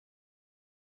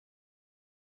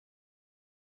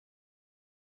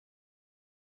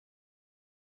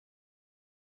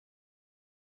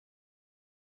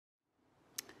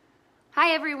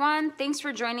Hi everyone, thanks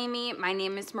for joining me. My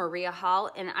name is Maria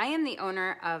Hall and I am the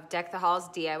owner of Deck the Halls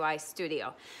DIY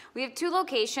Studio. We have two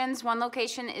locations. One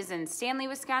location is in Stanley,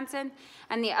 Wisconsin,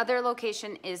 and the other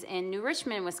location is in New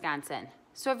Richmond, Wisconsin.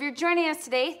 So if you're joining us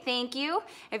today, thank you.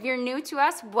 If you're new to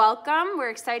us, welcome.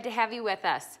 We're excited to have you with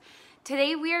us.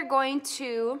 Today we are going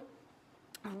to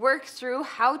work through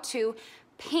how to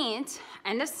paint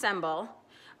and assemble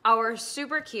our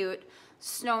super cute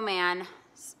snowman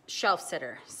shelf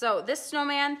sitter. So this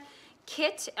snowman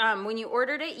kit, when you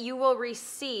ordered it, you will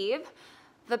receive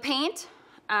the paint.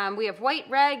 We have white,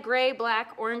 red, gray,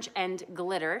 black, orange, and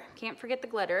glitter. Can't forget the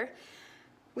glitter.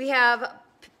 We have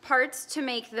parts to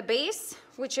make the base,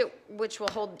 which will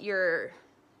hold your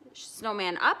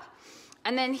snowman up.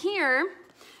 And then here,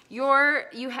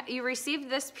 you receive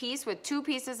this piece with two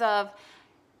pieces of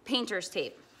painter's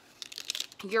tape.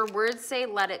 Your words say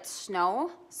let it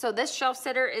snow. So this shelf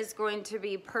sitter is going to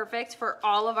be perfect for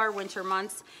all of our winter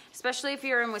months, especially if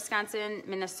you're in Wisconsin,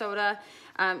 Minnesota.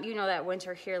 You know that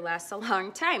winter here lasts a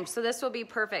long time. So this will be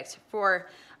perfect for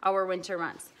our winter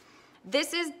months.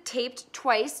 This is taped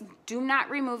twice. Do not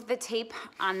remove the tape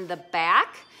on the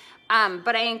back.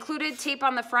 But I included tape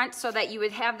on the front so that you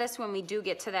would have this when we do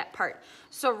get to that part.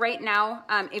 So right now,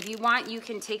 if you want, you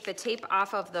can take the tape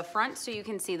off of the front so you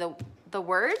can see the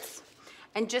words.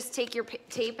 And just take your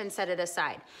tape and set it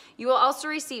aside. You will also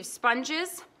receive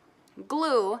sponges,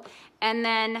 glue, and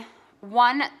then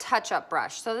one touch-up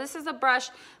brush. So this is a brush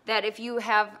that if you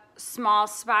have small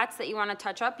spots that you want to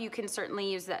touch up, you can certainly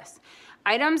use this.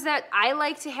 Items that I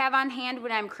like to have on hand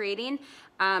when I'm creating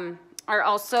are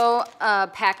also a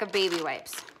pack of baby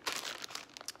wipes.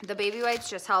 The baby wipes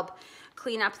just help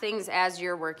clean up things as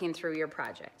you're working through your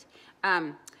project.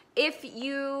 If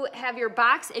you have your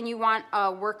box and you want a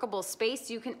workable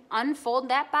space, you can unfold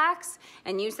that box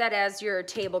and use that as your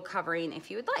table covering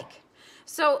if you would like.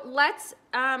 So let's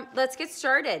get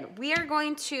started. We are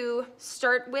going to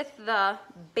start with the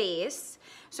base.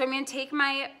 So I'm going to take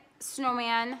my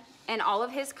snowman and all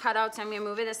of his cutouts. I'm going to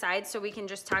move it aside so we can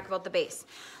just talk about the base.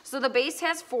 So the base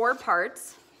has 4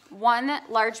 parts. One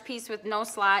large piece with no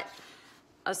slot,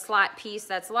 a slot piece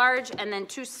that's large, and then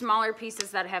 2 smaller pieces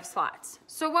that have slots.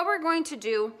 So what we're going to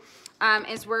do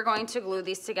is we're going to glue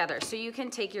these together. So you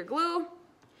can take your glue.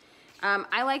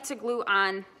 I like to glue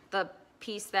on the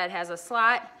piece that has a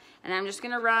slot, and I'm just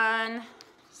gonna run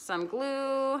some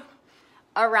glue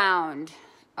around,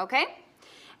 okay?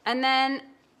 And then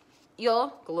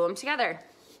you'll glue them together.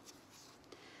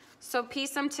 So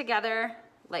piece them together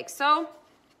like so.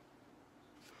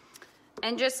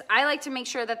 And I like to make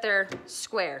sure that they're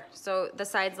square, so the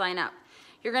sides line up.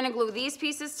 You're gonna glue these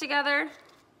pieces together.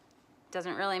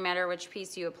 Doesn't really matter which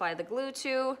piece you apply the glue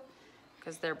to,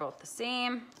 because they're both the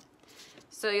same.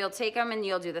 So you'll take them and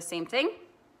you'll do the same thing.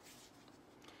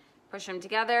 Push them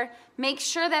together. Make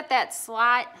sure that that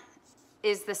slot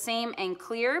is the same and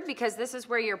clear, because this is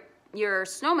where your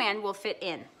snowman will fit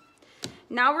in.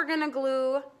 Now we're gonna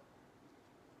glue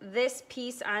this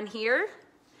piece on here.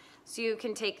 So you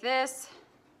can take this,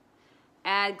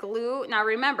 add glue. Now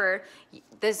remember,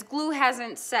 this glue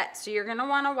hasn't set, so you're gonna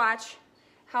wanna watch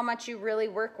how much you really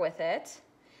work with it.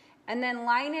 And then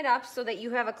line it up so that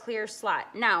you have a clear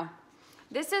slot. Now,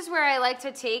 this is where I like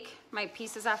to take my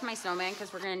pieces off my snowman,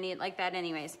 because we're gonna need it like that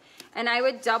anyways. And I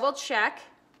would double check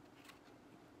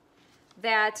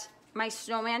that my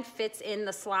snowman fits in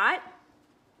the slot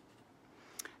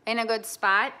in a good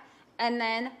spot. And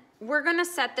then we're gonna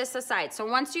set this aside. So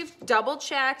once you've double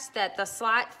checked that the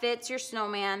slot fits your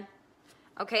snowman,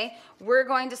 okay, we're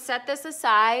going to set this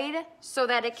aside so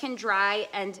that it can dry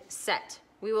and set.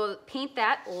 We will paint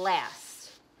that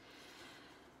last.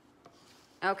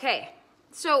 Okay,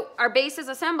 so our base is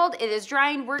assembled, it is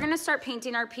drying. We're gonna start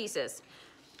painting our pieces.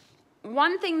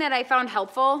 One thing that I found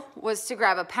helpful was to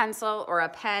grab a pencil or a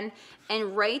pen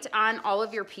and write on all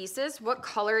of your pieces what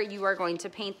color you are going to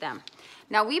paint them.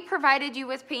 Now we provided you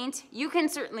with paint. You can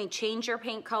certainly change your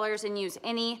paint colors and use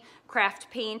any craft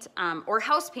paint or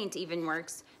house paint even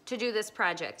works to do this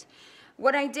project.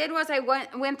 What I did was I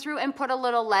went through and put a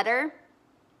little letter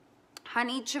on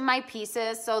each of my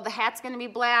pieces. So the hat's gonna be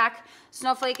black,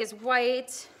 snowflake is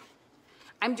white.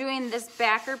 I'm doing this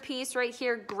backer piece right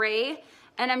here gray,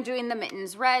 and I'm doing the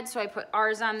mittens red, so I put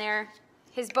R's on there.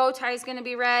 His bow tie is gonna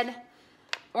be red,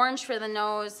 orange for the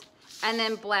nose, and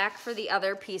then black for the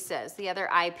other pieces, the other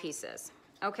eye pieces.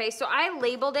 Okay, so I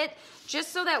labeled it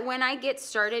just so that when I get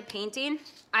started painting,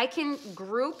 I can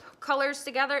group colors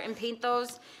together and paint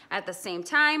those at the same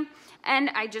time, and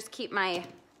I just keep my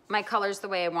colors the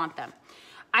way I want them.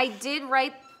 I did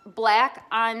write black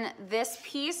on this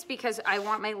piece because I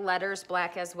want my letters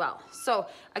black as well. So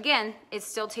again, it's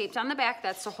still taped on the back.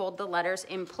 That's to hold the letters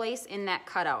in place in that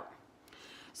cutout.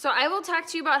 So I will talk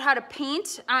to you about how to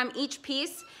paint each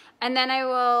piece, and then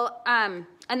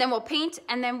we'll paint,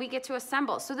 and then we get to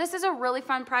assemble. So this is a really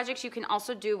fun project you can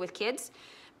also do with kids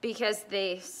because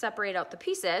they separate out the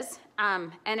pieces,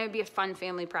 and it would be a fun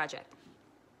family project.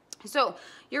 So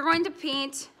you're going to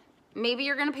paint, maybe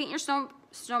you're gonna paint your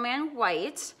snowman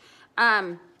white.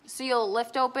 So you'll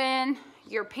lift open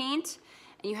your paint,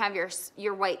 and you have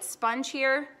your white sponge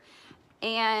here,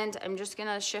 and I'm just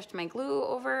gonna shift my glue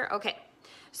over. Okay,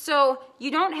 so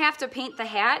you don't have to paint the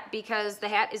hat because the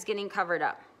hat is getting covered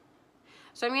up.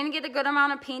 So I'm gonna get a good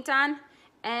amount of paint on,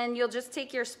 and you'll just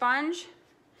take your sponge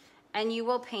and you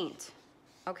will paint,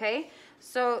 okay?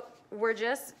 So we're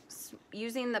just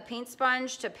using the paint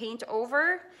sponge to paint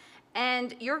over,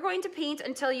 and you're going to paint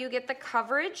until you get the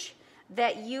coverage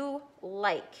that you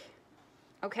like,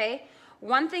 okay?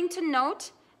 One thing to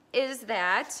note is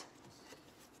that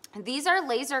these are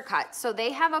laser cut, so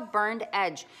they have a burned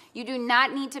edge. You do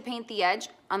not need to paint the edge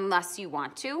unless you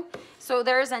want to. So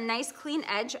there's a nice clean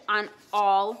edge on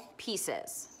all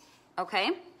pieces,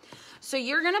 okay? So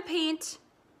you're gonna paint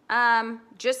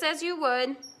just as you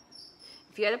would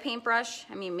if you had a paintbrush.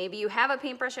 I mean, maybe you have a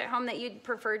paintbrush at home that you'd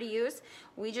prefer to use.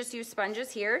 We just use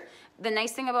sponges here. The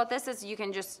nice thing about this is you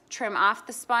can just trim off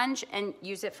the sponge and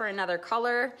use it for another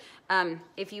color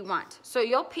if you want. So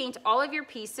you'll paint all of your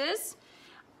pieces.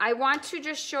 I want to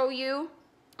just show you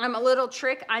a little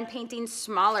trick on painting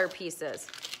smaller pieces.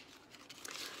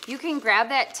 You can grab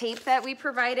that tape that we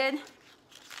provided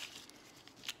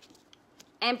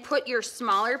and put your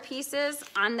smaller pieces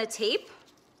on the tape.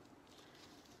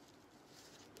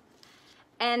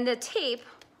 And the tape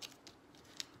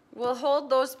will hold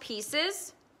those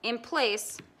pieces in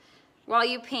place while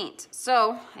you paint.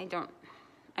 So I'm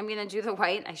gonna do the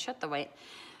white, I shut the white.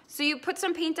 So you put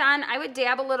some paint on. I would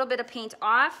dab a little bit of paint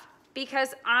off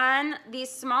because on these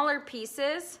smaller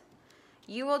pieces,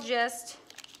 you will just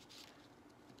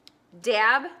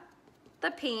dab the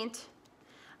paint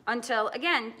until,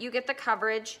 again, you get the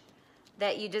coverage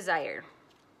that you desire.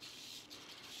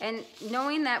 And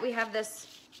knowing that we have this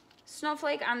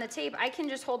snowflake on the tape, I can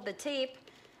just hold the tape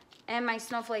and my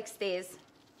snowflake stays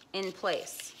in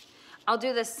place. I'll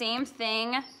do the same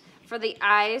thing for the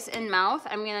eyes and mouth.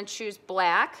 I'm gonna choose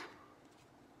black.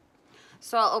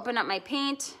 So I'll open up my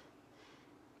paint,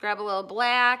 grab a little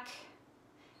black.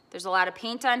 There's a lot of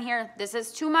paint on here. This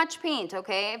is too much paint,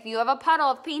 okay? If you have a puddle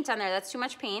of paint on there, that's too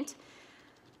much paint.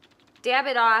 Dab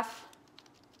it off,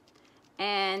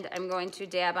 and I'm going to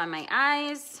dab on my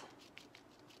eyes.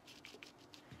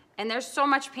 And there's so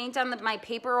much paint on my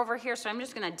paper over here, so I'm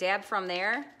just gonna dab from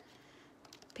there.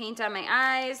 Paint on my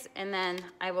eyes, and then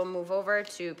I will move over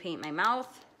to paint my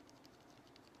mouth.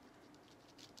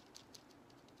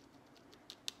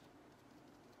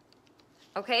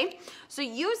 Okay, so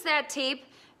use that tape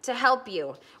to help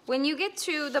you. When you get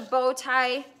to the bow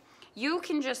tie, you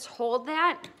can just hold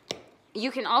that. You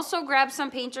can also grab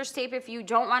some painter's tape if you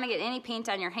don't want to get any paint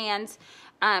on your hands.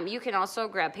 You can also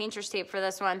grab painter's tape for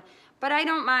this one, but I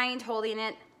don't mind holding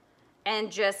it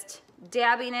and just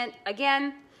dabbing it.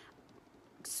 Again,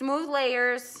 smooth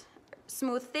layers,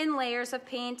 smooth thin layers of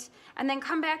paint, and then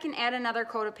come back and add another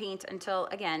coat of paint until,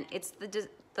 again, it's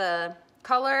the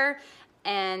color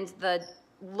and the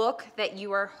look that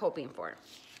you are hoping for.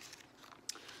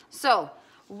 So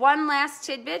one last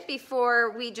tidbit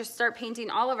before we just start painting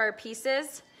all of our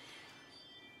pieces.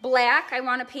 Black, I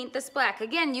want to paint this black.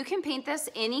 Again, you can paint this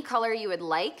any color you would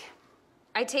like.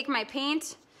 I take my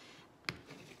paint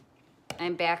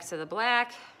and back to the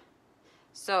black.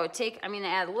 So I'm gonna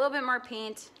add a little bit more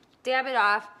paint, dab it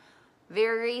off,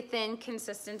 very thin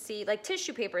consistency, like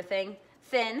tissue paper thin.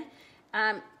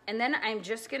 And then I'm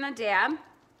just gonna dab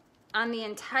on the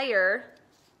entire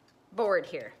board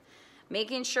here,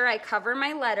 making sure I cover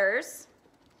my letters.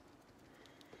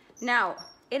 Now,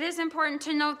 it is important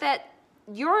to note that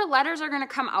your letters are gonna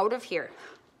come out of here.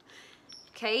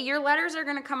 Okay, your letters are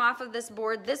gonna come off of this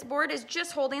board. This board is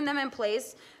just holding them in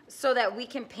place so that we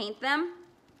can paint them.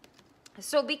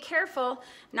 So be careful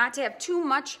not to have too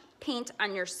much paint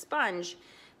on your sponge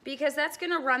because that's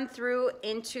gonna run through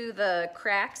into the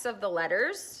cracks of the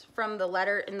letters from the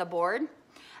letter in the board.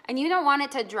 And you don't want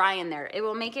it to dry in there. It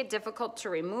will make it difficult to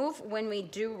remove when we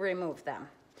do remove them.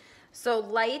 So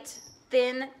light,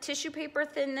 thin tissue paper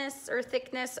thinness or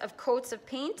thickness of coats of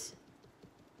paint.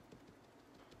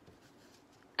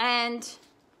 And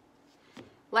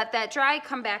let that dry,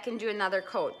 come back and do another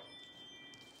coat.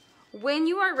 When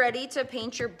you are ready to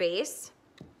paint your base,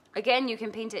 again, you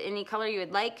can paint it any color you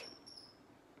would like.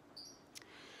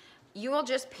 you will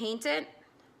just paint it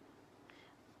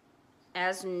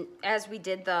as we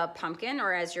did the pumpkin,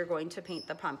 or as you're going to paint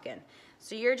the pumpkin.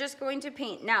 So you're just going to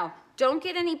paint. Now, don't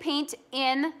get any paint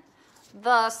in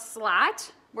the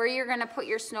slot where you're gonna put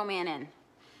your snowman in.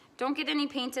 Don't get any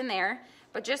paint in there,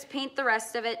 but just paint the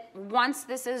rest of it once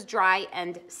this is dry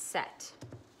and set,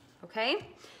 okay?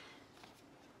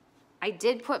 I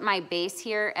did put my base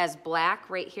here as black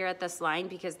right here at this line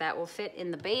because that will fit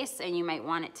in the base and you might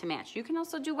want it to match. You can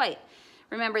also do white.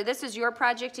 Remember, this is your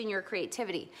project and your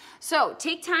creativity. So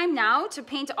take time now to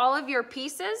paint all of your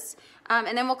pieces,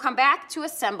 and then we'll come back to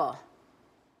assemble.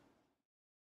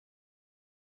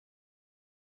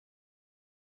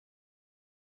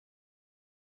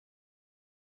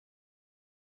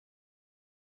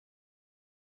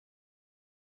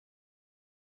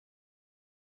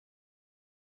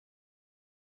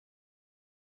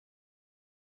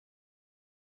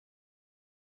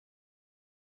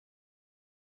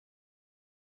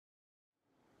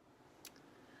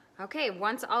 Okay,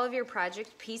 once all of your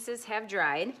project pieces have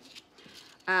dried,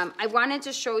 I wanted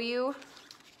to show you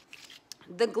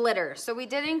the glitter. So we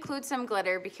did include some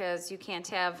glitter because you can't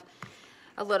have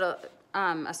a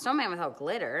snowman without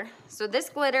glitter. So this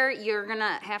glitter, you're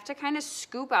gonna have to kind of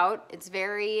scoop out. It's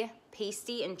very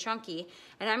pasty and chunky.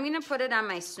 And I'm gonna put it on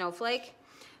my snowflake.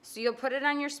 So you'll put it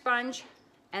on your sponge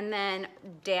and then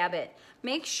dab it.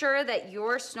 Make sure that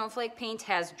your snowflake paint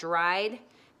has dried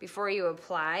before you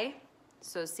apply.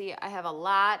 So see, I have a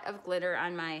lot of glitter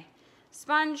on my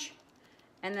sponge,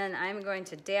 and then I'm going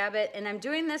to dab it. And I'm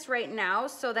doing this right now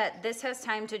so that this has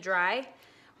time to dry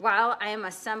while I am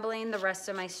assembling the rest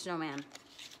of my snowman.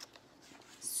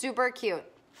 Super cute.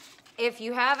 If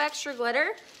you have extra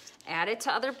glitter, add it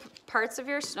to other parts of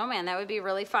your snowman. That would be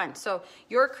really fun. So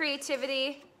your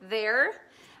creativity there.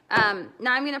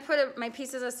 Now I'm gonna put my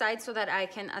pieces aside so that I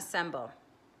can assemble.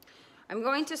 I'm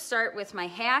going to start with my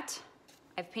hat.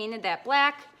 I've painted that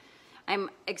black. I'm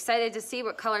excited to see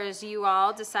what colors you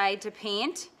all decide to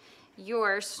paint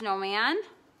your snowman.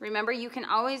 Remember, you can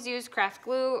always use craft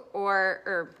glue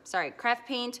or craft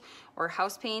paint or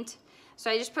house paint. So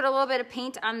I just put a little bit of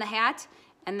paint on the hat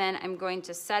and then I'm going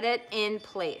to set it in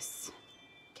place,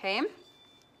 okay?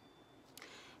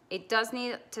 It does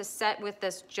need to set with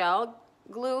this gel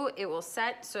glue. It will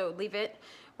set, so leave it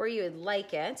where you would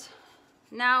like it.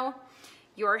 Now,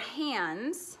 your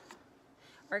hands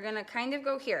are gonna kind of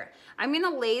go here. I'm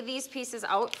gonna lay these pieces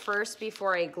out first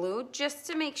before I glue, just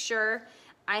to make sure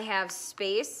I have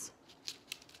space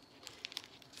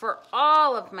for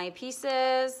all of my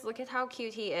pieces. Look at how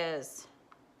cute he is.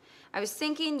 I was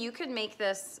thinking you could make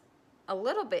this a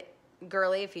little bit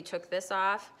girly if you took this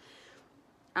off.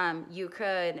 You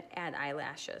could add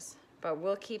eyelashes, but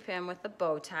we'll keep him with the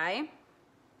bow tie.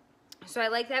 So I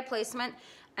like that placement,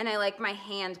 and I like my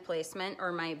hand placement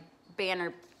or my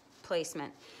banner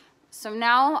placement. So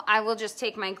now I will just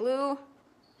take my glue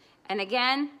and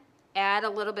again add a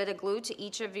little bit of glue to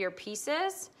each of your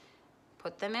pieces,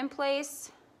 put them in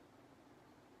place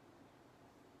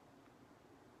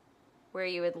where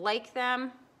you would like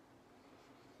them.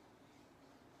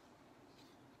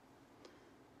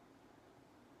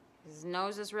 His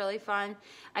nose is really fun.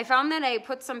 I found that I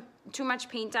put too much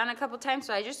paint on a couple times,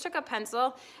 so I just took a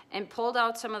pencil and pulled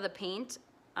out some of the paint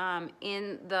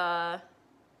in the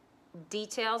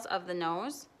details of the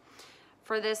nose.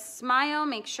 For this smile,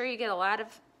 make sure you get a lot of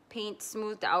paint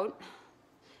smoothed out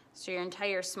so your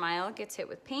entire smile gets hit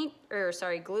with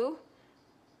glue.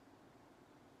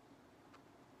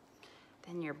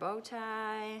 Then your bow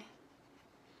tie.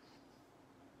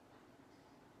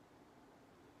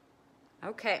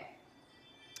 Okay.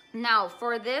 Now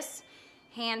for this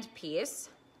hand piece,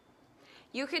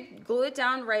 you could glue it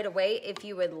down right away if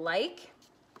you would like.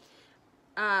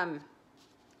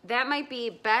 That might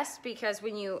be best because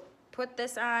when you put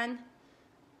this on,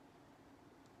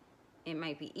 it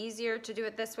might be easier to do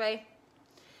it this way.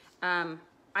 I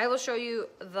will show you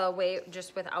the way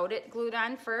just without it glued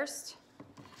on first.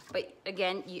 But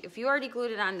again, if you already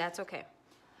glued it on, that's okay.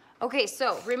 Okay,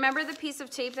 so remember the piece of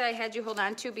tape that I had you hold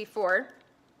on to before?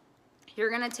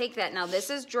 You're gonna take that, now this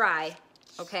is dry,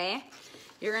 okay?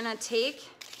 You're gonna take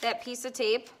that piece of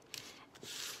tape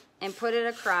and put it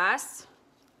across.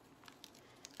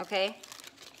 Okay,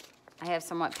 I have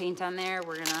some wet paint on there.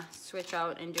 We're gonna switch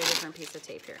out and do a different piece of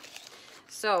tape here.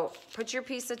 So put your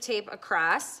piece of tape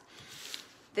across.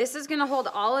 This is gonna hold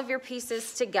all of your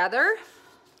pieces together.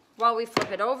 While we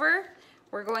flip it over,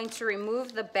 we're going to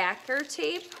remove the backer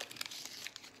tape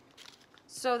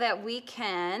so that we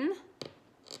can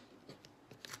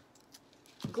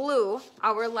glue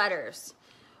our letters.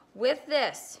 With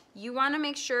this, you wanna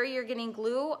make sure you're getting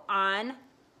glue on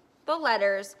the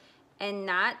letters and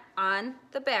not on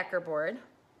the backer board.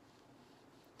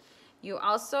 You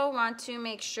also want to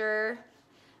make sure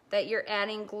that you're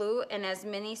adding glue in as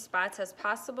many spots as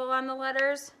possible on the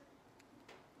letters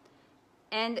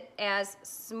and as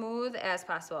smooth as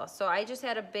possible. So I just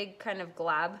had a big kind of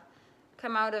glob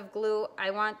come out of glue.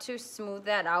 I want to smooth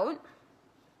that out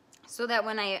so that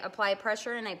when I apply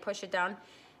pressure and I push it down,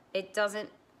 it doesn't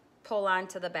pull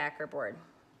onto the backer board.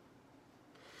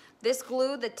 This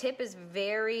glue, the tip is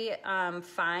very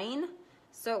fine,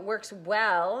 so it works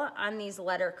well on these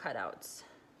letter cutouts.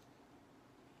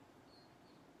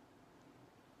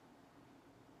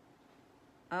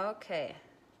 Okay.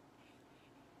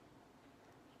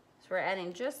 So we're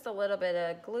adding just a little bit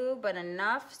of glue, but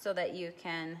enough so that you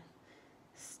can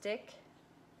stick.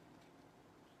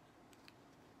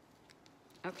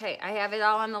 Okay, I have it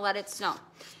all on the Let It Snow.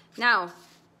 Now,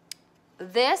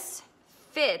 this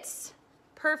fits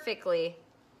perfectly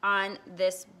on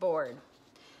this board.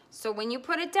 So when you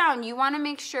put it down, you want to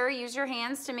make sure, use your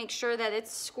hands to make sure that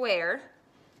it's square.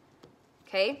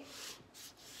 Okay?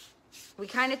 We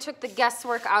kind of took the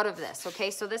guesswork out of this, okay?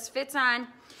 So this fits on.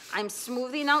 I'm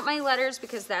smoothing out my letters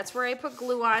because that's where I put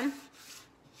glue on.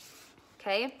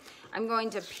 Okay? I'm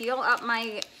going to peel up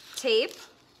my tape.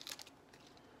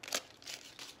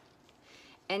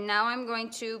 And now I'm going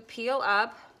to peel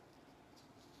up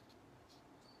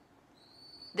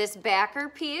this backer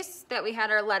piece that we had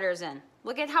our letters in.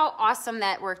 Look at how awesome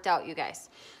that worked out, you guys.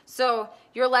 So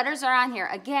your letters are on here.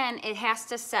 Again, it has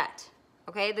to set,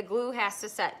 okay? The glue has to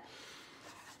set.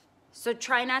 So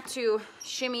try not to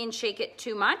shimmy and shake it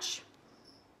too much.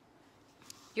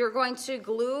 You're going to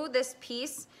glue this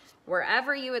piece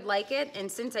wherever you would like it. And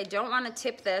since I don't want to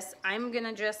tip this, I'm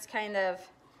gonna just kind of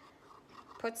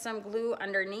put some glue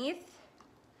underneath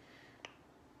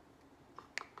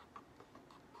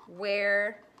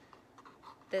where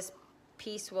this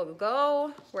piece will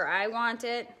go, where I want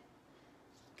it.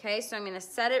 Okay, so I'm gonna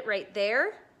set it right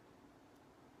there.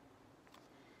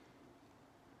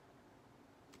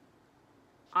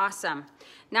 Awesome.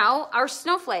 Now our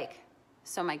snowflake.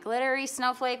 So my glittery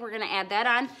snowflake, we're gonna add that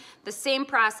on. The same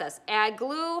process, add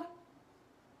glue.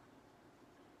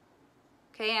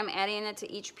 Okay, I'm adding it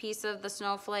to each piece of the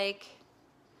snowflake,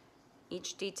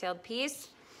 each detailed piece.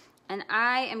 And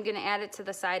I am gonna add it to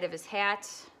the side of his hat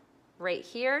right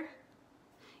here.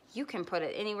 You can put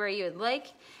it anywhere you would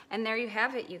like. And there you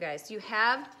have it, you guys. You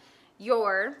have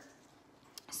your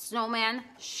snowman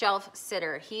shelf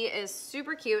sitter. He is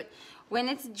super cute. When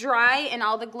it's dry and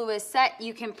all the glue is set,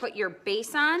 you can put your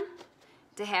base on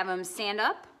to have him stand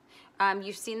up.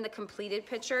 You've seen the completed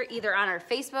picture either on our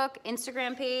Facebook,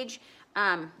 Instagram page,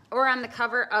 or on the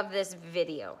cover of this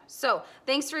video. So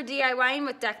thanks for DIYing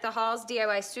with Deck the Halls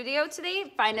DIY Studio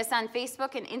today. Find us on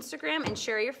Facebook and Instagram and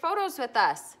share your photos with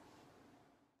us.